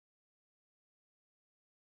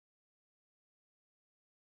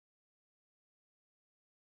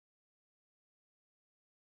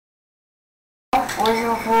Hoje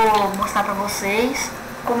eu vou mostrar para vocês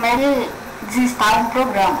como é que desinstala um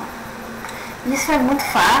programa. Isso é muito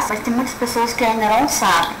fácil, mas tem muitas pessoas que ainda não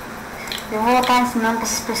sabem. Eu vou estar ensinando para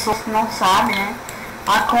essas pessoas que não sabem, né,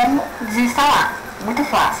 a como desinstalar. Muito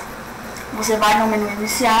fácil. Você vai no menu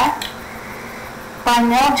iniciar,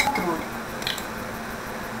 painel de controle.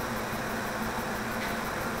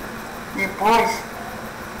 Depois,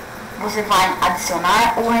 você vai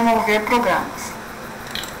adicionar ou remover programas.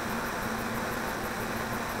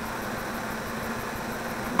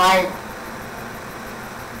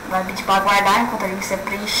 Vai pedir para guardar enquanto a lista é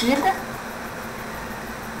preenchida.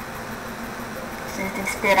 Você tem que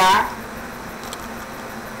esperar.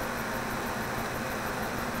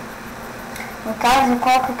 No caso,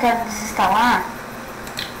 qual que eu quero desinstalar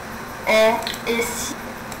é esse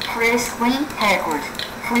Free Screen Record.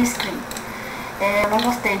 Free Screen. Eu não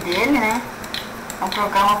gostei dele, né? É um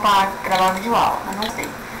programa para gravar vídeo aula, eu não gostei.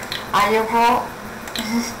 Aí eu vou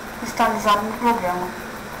desinstalar no programa.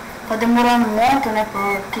 Tá demorando muito, né?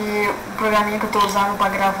 Porque o programinha que eu tô usando para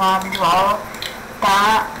gravar vídeo aula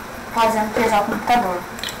tá fazendo pesar o computador.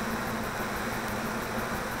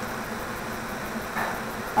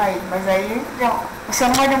 Aí, mas aí você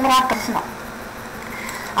não vai demorar tanto não.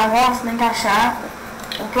 Agora você tem que achar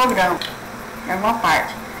o programa em alguma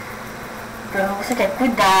parte. Então você quer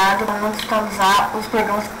cuidado para não desatualizar os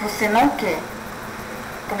programas que você não quer.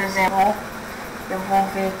 Por exemplo, eu vou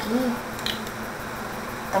ver aqui.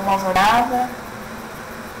 Dá uma olhada.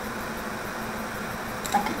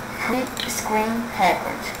 Aqui, Free Screen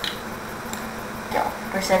Record. Aqui, ó.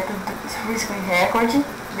 Percebe que o Free Screen Record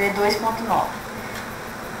V2.9.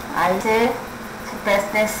 Aí você presta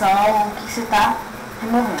atenção no que você está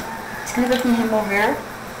removendo. Clica aqui em remover.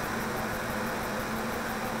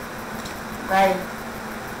 Vai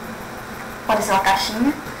aparecer uma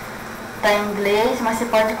caixinha. Está em inglês, mas você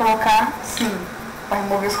pode colocar sim para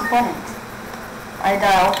remover os componentes. Aí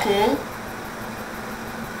dá OK.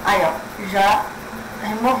 Aí ó, já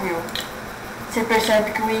removeu. Você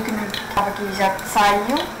percebe que o ícone que estava aqui já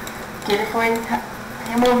saiu, que ele foi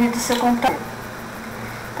removido do seu computador.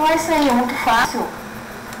 Então é isso aí, é muito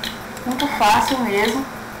fácil mesmo.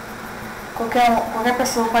 Qualquer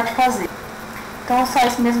pessoa pode fazer. Então é só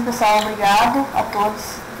isso mesmo, pessoal. Obrigado a todos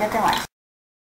e até mais.